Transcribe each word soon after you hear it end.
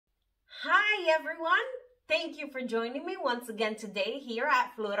Hi everyone! Thank you for joining me once again today here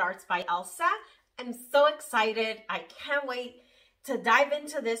at Fluid Arts by Elsa. I'm so excited. I can't wait to dive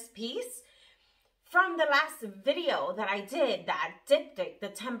into this piece. From the last video that I did, that diptych, the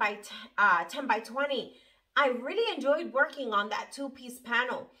 10 by 20, I really enjoyed working on that two-piece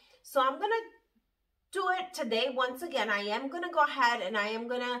panel. So I'm going to do it today. Once again, I am going to go ahead and I am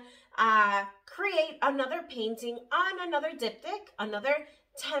going to create another painting on another diptych, another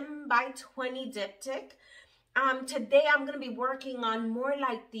 10 by 20 diptych. Today I'm going to be working on more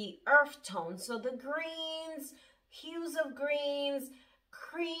like the earth tones. So the greens, hues of greens,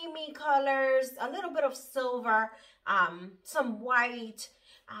 creamy colors, a little bit of silver, some white.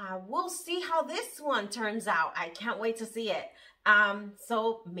 We'll see how this one turns out. I can't wait to see it.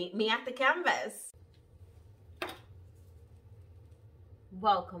 So meet me at the canvas.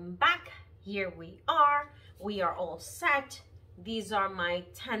 Welcome back. Here we are. We are all set. These are my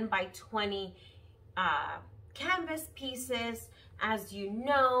 10 by 20 canvas pieces. As you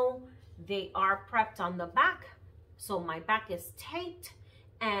know, they are prepped on the back. So my back is taped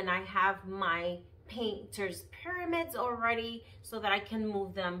and I have my painter's pyramids already so that I can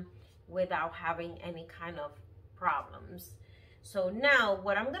move them without having any kind of problems. So now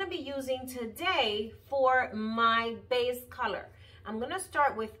what I'm going to be using today for my base color, I'm going to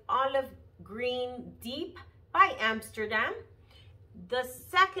start with Olive Green Deep by Amsterdam. The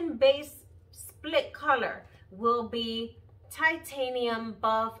second base split color will be Titanium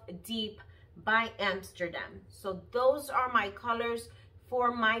Buff Deep by Amsterdam. So those are my colors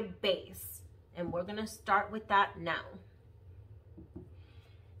for my base. And we're going to start with that now.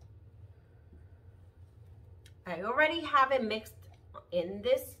 I already have it mixed in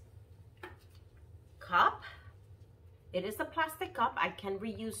this cup. It is a plastic cup. I can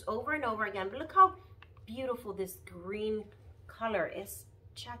reuse over and over again. But look how beautiful this green color is.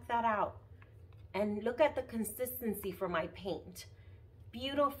 Check that out. And look at the consistency for my paint.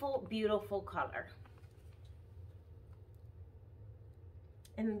 Beautiful, beautiful color.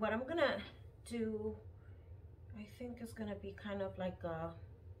 And what I'm gonna do, I think is gonna be kind of like a,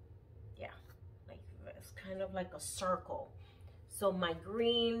 yeah, like this, kind of like a circle. So my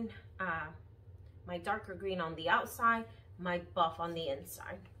green, my darker green on the outside, my buff on the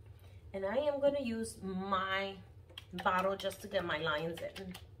inside. And I am gonna use my bottle just to get my lines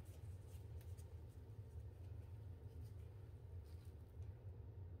in.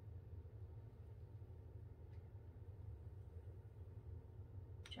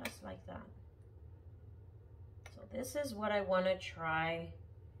 Just like that. So this is what I want to try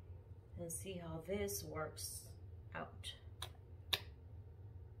and see how this works out.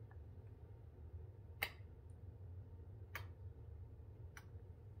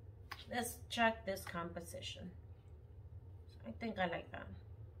 Let's check this composition. I think I like that.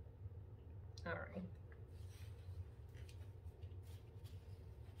 All right.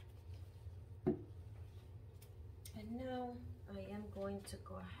 And now I am going to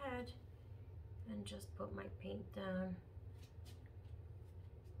go ahead and just put my paint down.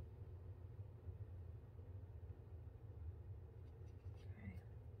 Okay.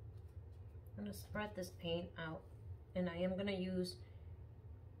 I'm going to spread this paint out and I am going to use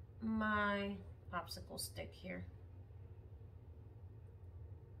my popsicle stick here.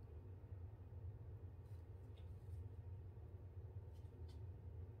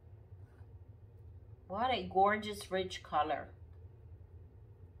 What a gorgeous, rich color.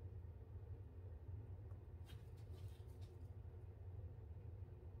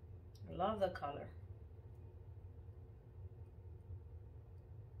 I love the color.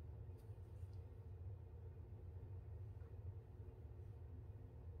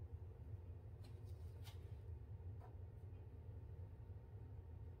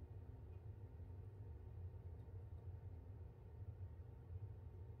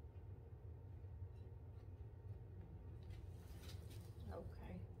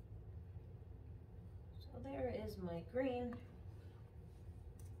 There is my green.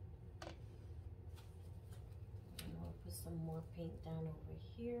 And I'll put some more paint down over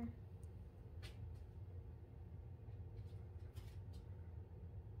here.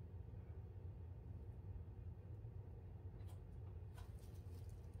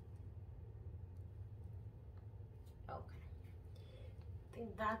 Okay. I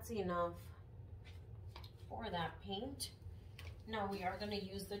think that's enough for that paint. Now we are going to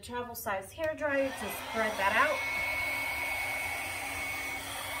use the travel size hairdryer to spread that out.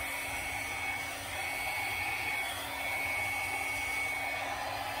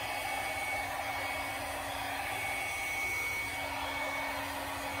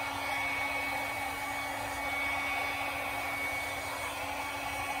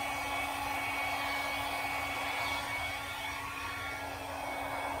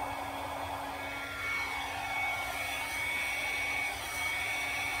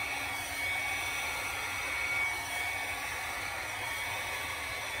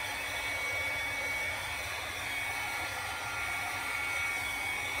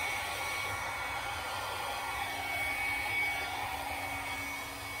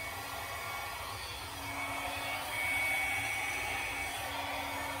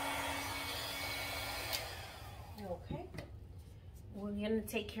 Okay. We're gonna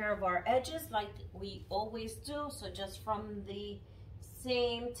take care of our edges like we always do. So just from the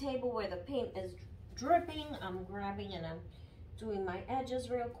same table where the paint is dripping, I'm grabbing and I'm doing my edges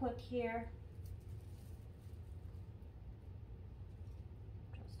real quick here.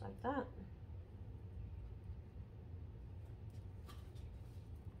 Just like that.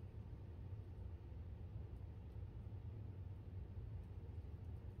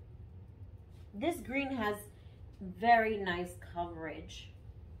 This green has very nice coverage,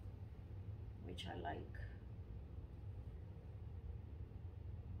 which I like.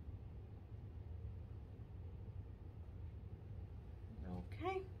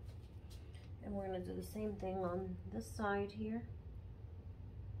 Okay, and we're going to do the same thing on this side here.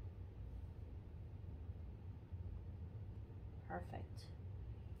 Perfect.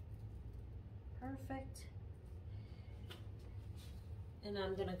 Perfect. And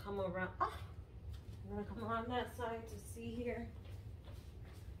I'm going to come around. I'm going to come around that side to see here.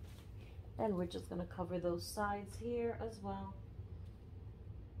 And we're just going to cover those sides here as well.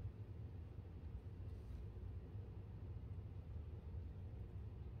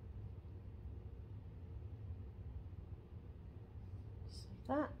 Just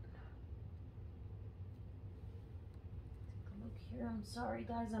like that. Take a look here. I'm sorry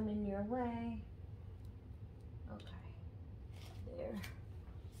guys, I'm in your way. Okay. There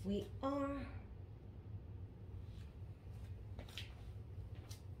we are.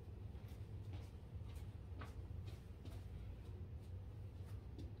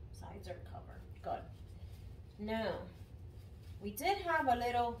 Sides are covered. Good. Now, we did have a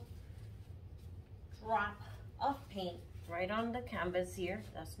little drop of paint right on the canvas here.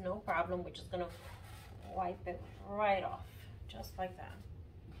 That's no problem. We're just gonna wipe it right off, just like that.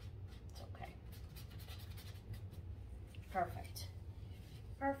 It's okay. Perfect.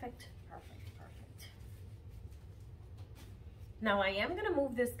 Perfect, perfect, perfect. Now I am gonna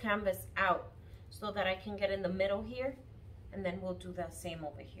move this canvas out so that I can get in the middle here, and then we'll do that same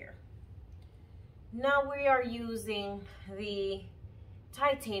over here. Now we are using the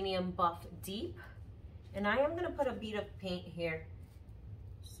Titanium Buff Deep, and I am gonna put a bead of paint here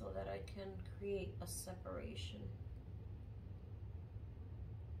so that I can create a separation.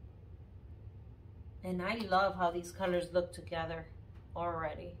 And I love how these colors look together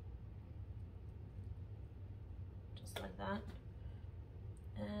already. Just like that.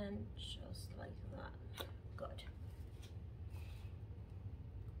 And just like that. Good.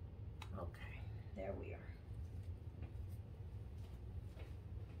 Okay, there we are.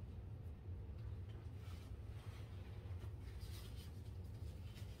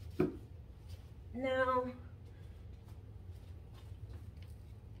 Now,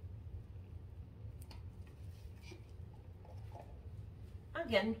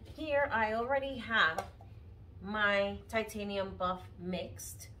 again, here I already have my Titanium Buff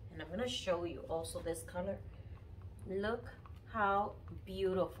mixed, and I'm going to show you also this color. Look how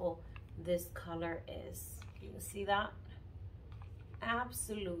beautiful this color is. You see that?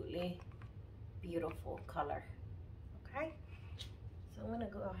 Absolutely beautiful color. Okay, so I'm going to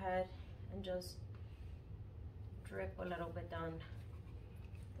go ahead and just drip a little bit down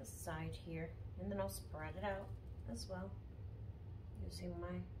the side here, and then I'll spread it out as well using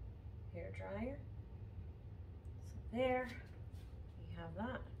my hair dryer. So there we have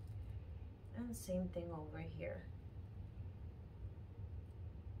that, and the same thing over here.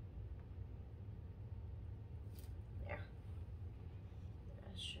 There,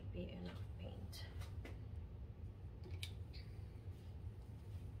 that should be enough paint.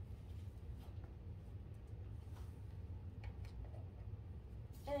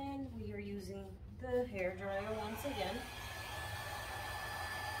 And we are using the hair dryer once again.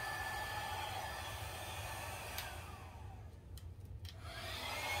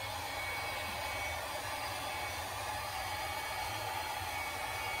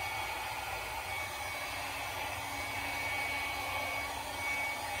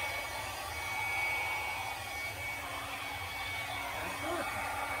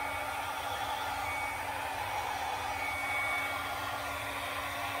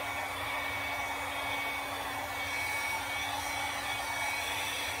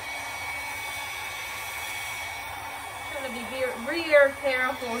 Be real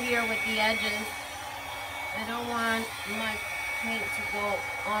careful here with the edges. I don't want my paint to go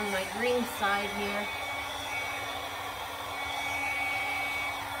on my green side here.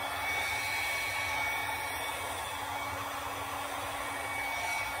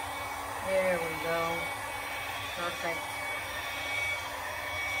 There we go. Perfect.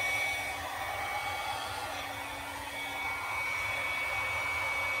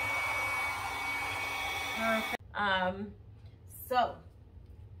 Perfect. So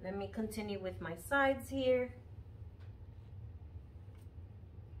let me continue with my sides here,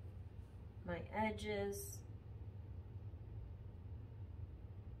 my edges.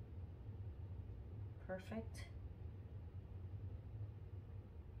 Perfect.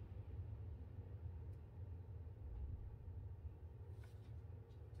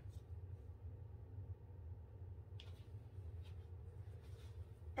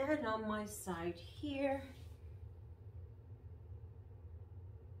 And on my side here,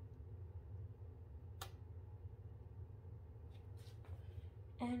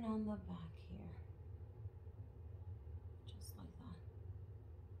 and on the back here, just like that.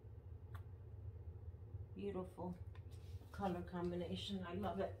 Beautiful color combination. I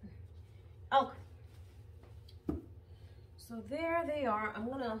love it. Okay, so there they are. I'm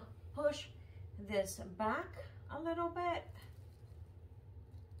gonna push this back a little bit.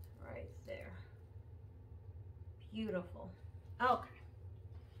 Right there. Beautiful. Okay.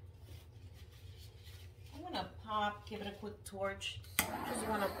 I'm gonna give it a quick torch. Just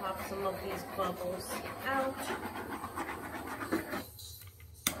wanna pop some of these bubbles out.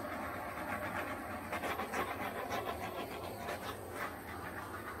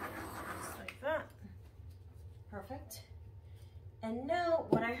 Just like that. Perfect. And now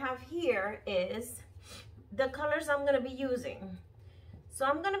what I have here is the colors I'm gonna be using. So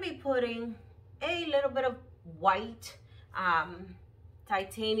I'm gonna be putting a little bit of white,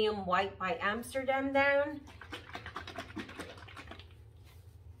 titanium white by Amsterdam down.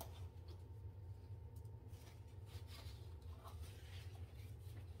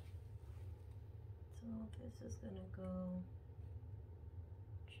 So this is gonna go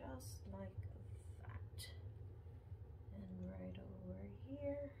just like that. And right over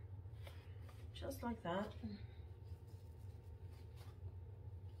here, just like that.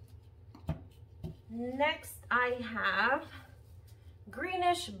 Next, I have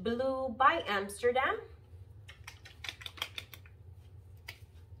Greenish Blue by Amsterdam.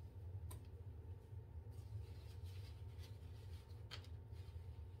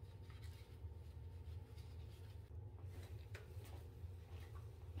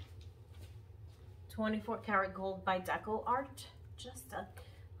 .24 karat gold by DecoArt. Just a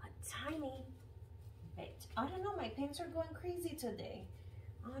tiny bit. I don't know, my paints are going crazy today.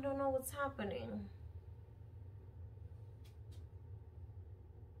 I don't know what's happening.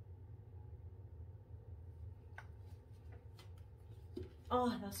 Oh,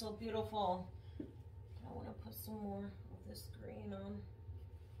 that's so beautiful. I want to put some more of this green on.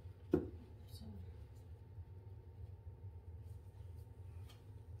 So.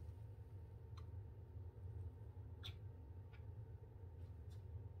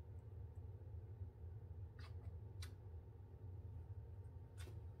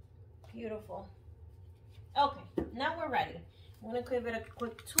 Beautiful. Okay, now we're ready. I'm going to give it a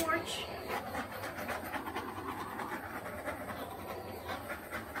quick torch.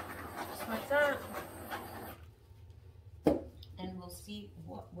 Like that, and we'll see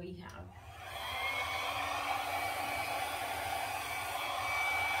what we have.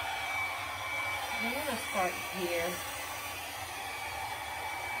 I'm gonna start here.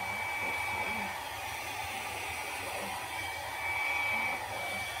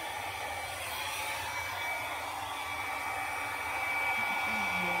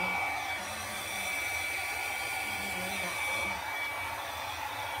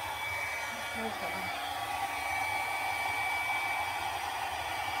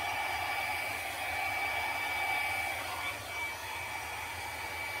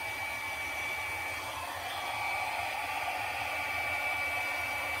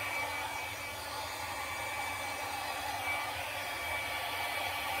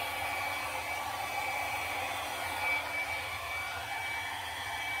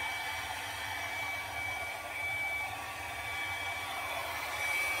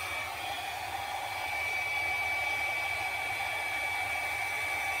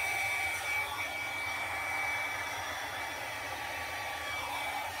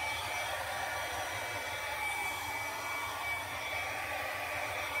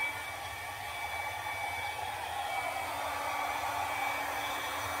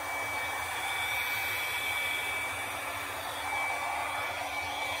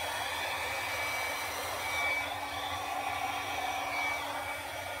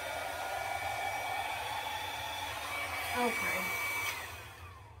 Okay.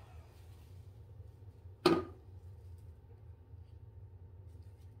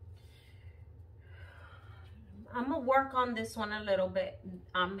 I'm gonna work on this one a little bit.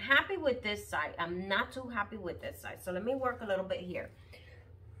 I'm happy with this side. I'm not too happy with this side. So let me work a little bit here.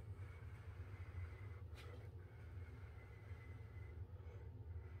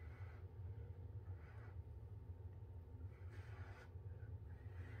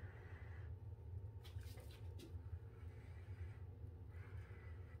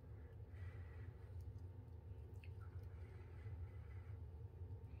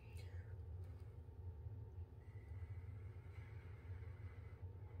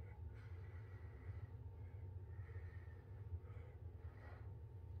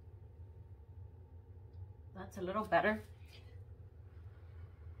 That's a little better.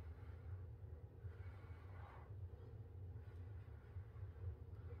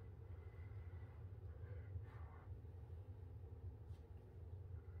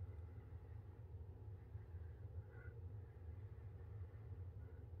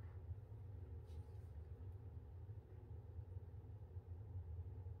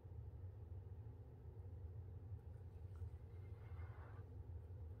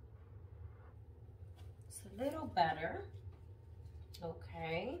 It's a little better.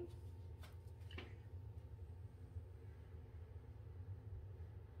 Okay.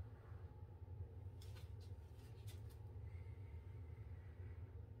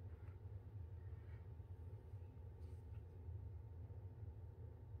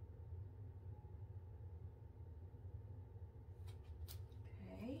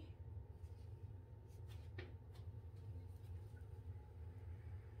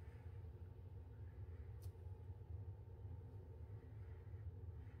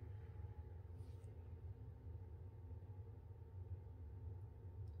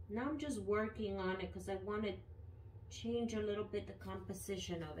 Now I'm just working on it because I want to change a little bit the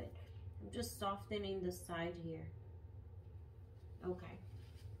composition of it. I'm just softening the side here. Okay,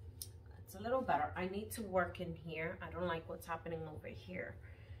 it's a little better. I need to work in here. I don't like what's happening over here.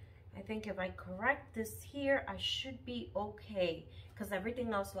 I think if I correct this here, I should be okay because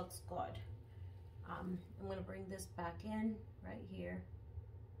everything else looks good. I'm gonna bring this back in right here,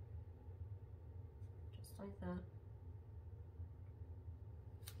 just like that.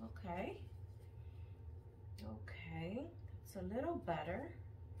 Okay, okay, it's a little better.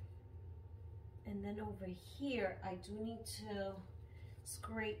 And then over here, I do need to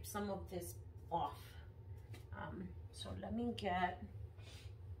scrape some of this off. So let me get,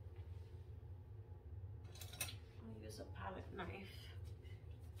 I'll use a palette knife.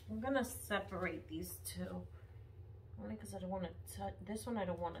 I'm gonna separate these two, only because I don't want to touch, this one I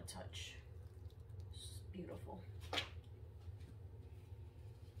don't want to touch. It's beautiful.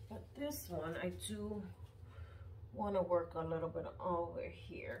 But this one, I do want to work a little bit over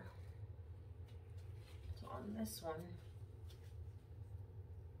here. So on this one,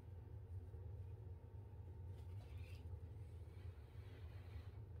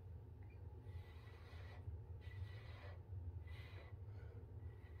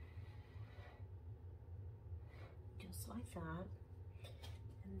 just like that.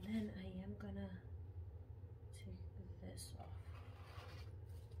 And then I am gonna take this off.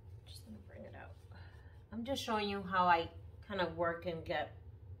 Bring it out. I'm just showing you how I kind of work and get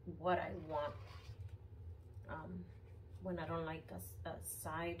what I want when I don't like a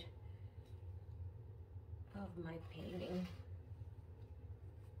side of my painting.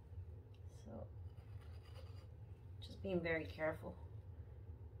 So just being very careful,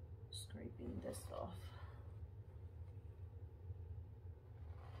 scraping this off,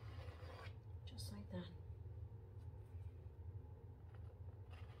 just like that.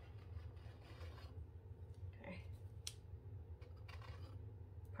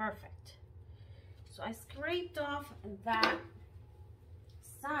 Perfect. So I scraped off that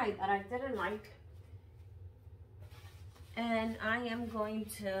side that I didn't like, and I am going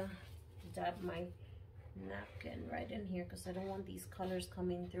to dab my napkin right in here because I don't want these colors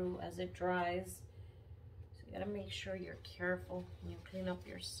coming through as it dries. So you gotta make sure you're careful when you clean up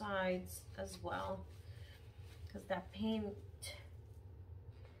your sides as well, because that paint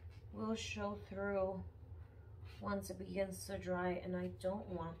will show through once it begins to dry, and I don't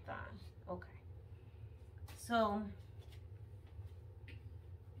want that. Okay, so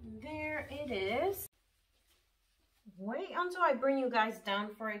there it is. Wait until I bring you guys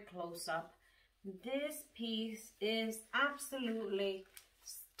down for a close-up. This piece is absolutely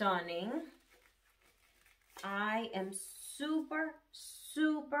stunning. I am super,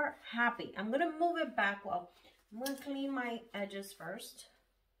 super happy. I'm gonna move it back. Well, I'm gonna clean my edges first.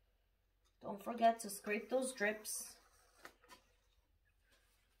 Don't forget to scrape those drips.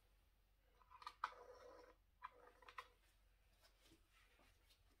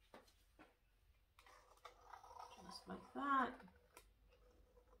 Just like that.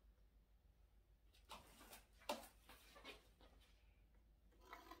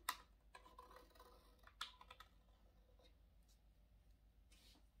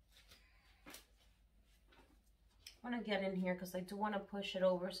 I want to get in here because I do want to push it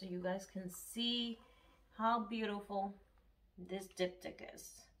over so you guys can see how beautiful this diptych is.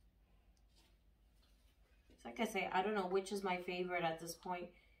 It's like I say, I don't know which is my favorite at this point.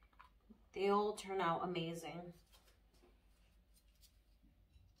 They all turn out amazing.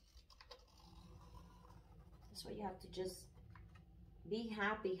 That's why you have to just be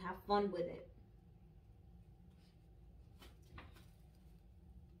happy, have fun with it.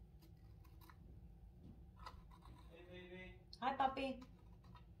 Hi, puppy.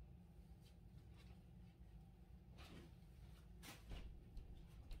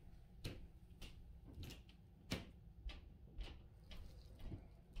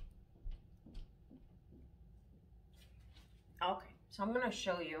 Okay, so I'm gonna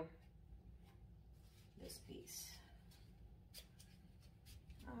show you this piece.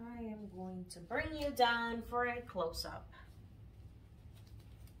 I am going to bring you down for a close-up.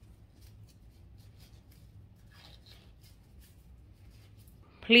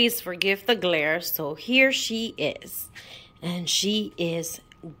 Please forgive the glare. So here she is, and she is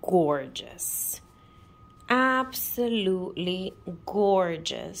gorgeous. Absolutely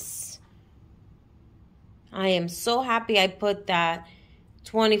gorgeous. I am so happy I put that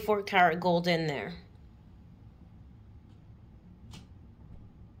 24 karat gold in there.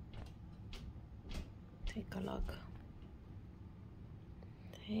 Take a look.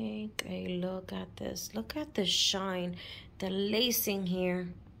 Take a look at this. Look at the shine, the lacing here.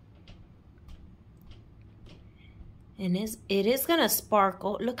 And it is gonna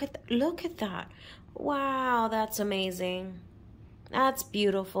sparkle. Look at that. Wow, that's amazing. That's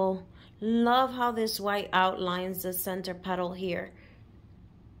beautiful. Love how this white outlines the center petal here.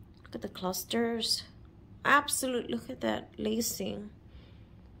 Look at the clusters. Absolutely, look at that lacing.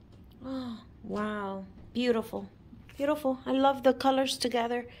 Oh, wow. Beautiful. Beautiful. I love the colors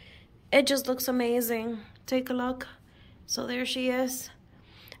together. It just looks amazing. Take a look. So there she is.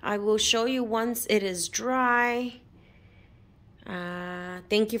 I will show you once it is dry.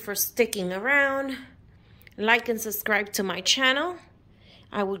 Thank you for sticking around. Like and subscribe to my channel.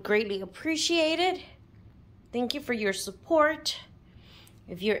 I would greatly appreciate it. Thank you for your support.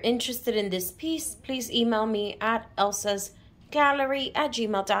 If you're interested in this piece, please email me at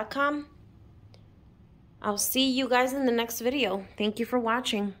elsasgallery@gmail.com. I'll see you guys in the next video. Thank you for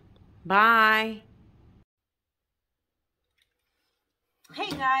watching. Bye. Hey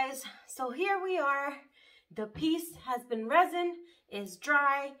guys, so here we are. The piece has been resin, is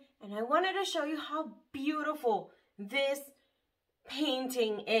dry, and I wanted to show you how beautiful this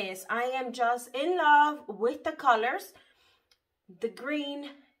painting is. I am just in love with the colors. The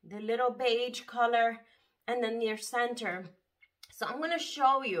green, the little beige color, and then near center. So I'm going to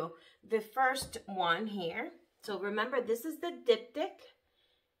show you the first one here. So remember, this is the diptych,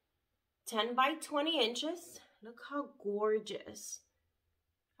 10 by 20 inches. Look how gorgeous.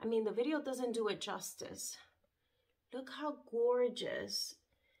 I mean, the video doesn't do it justice. Look how gorgeous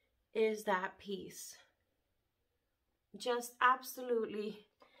is that piece. Just absolutely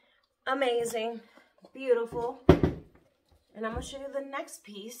amazing, beautiful. And I'm gonna show you the next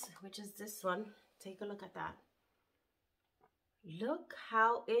piece, which is this one. Take a look at that. Look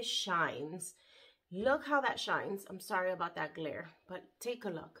how it shines. Look how that shines. I'm sorry about that glare, but take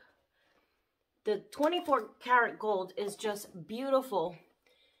a look. The 24 karat gold is just beautiful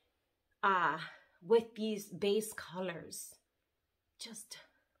with these base colors. Just,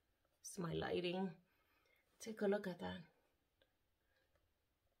 it's my lighting. Take a look at that.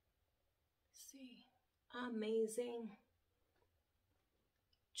 See, amazing.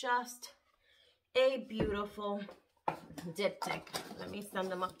 Just a beautiful diptych. Let me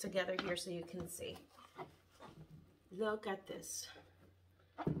send them up together here so you can see. Look at this.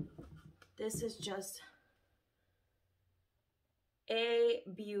 This is just a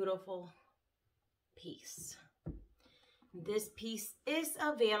beautiful piece. This piece is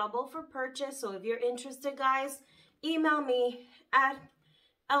available for purchase, so if you're interested, guys, email me at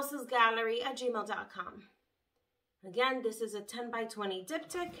elsasgallery@gmail.com. Again, this is a 10 by 20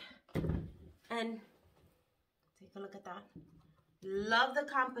 diptych, and take a look at that. Love the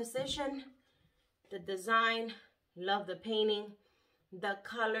composition, the design, love the painting. The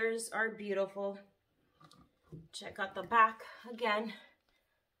colors are beautiful. Check out the back again.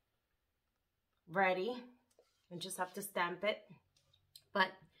 Ready. I just have to stamp it.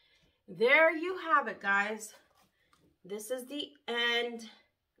 But there you have it, guys. This is the end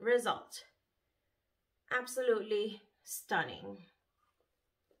result. Absolutely stunning.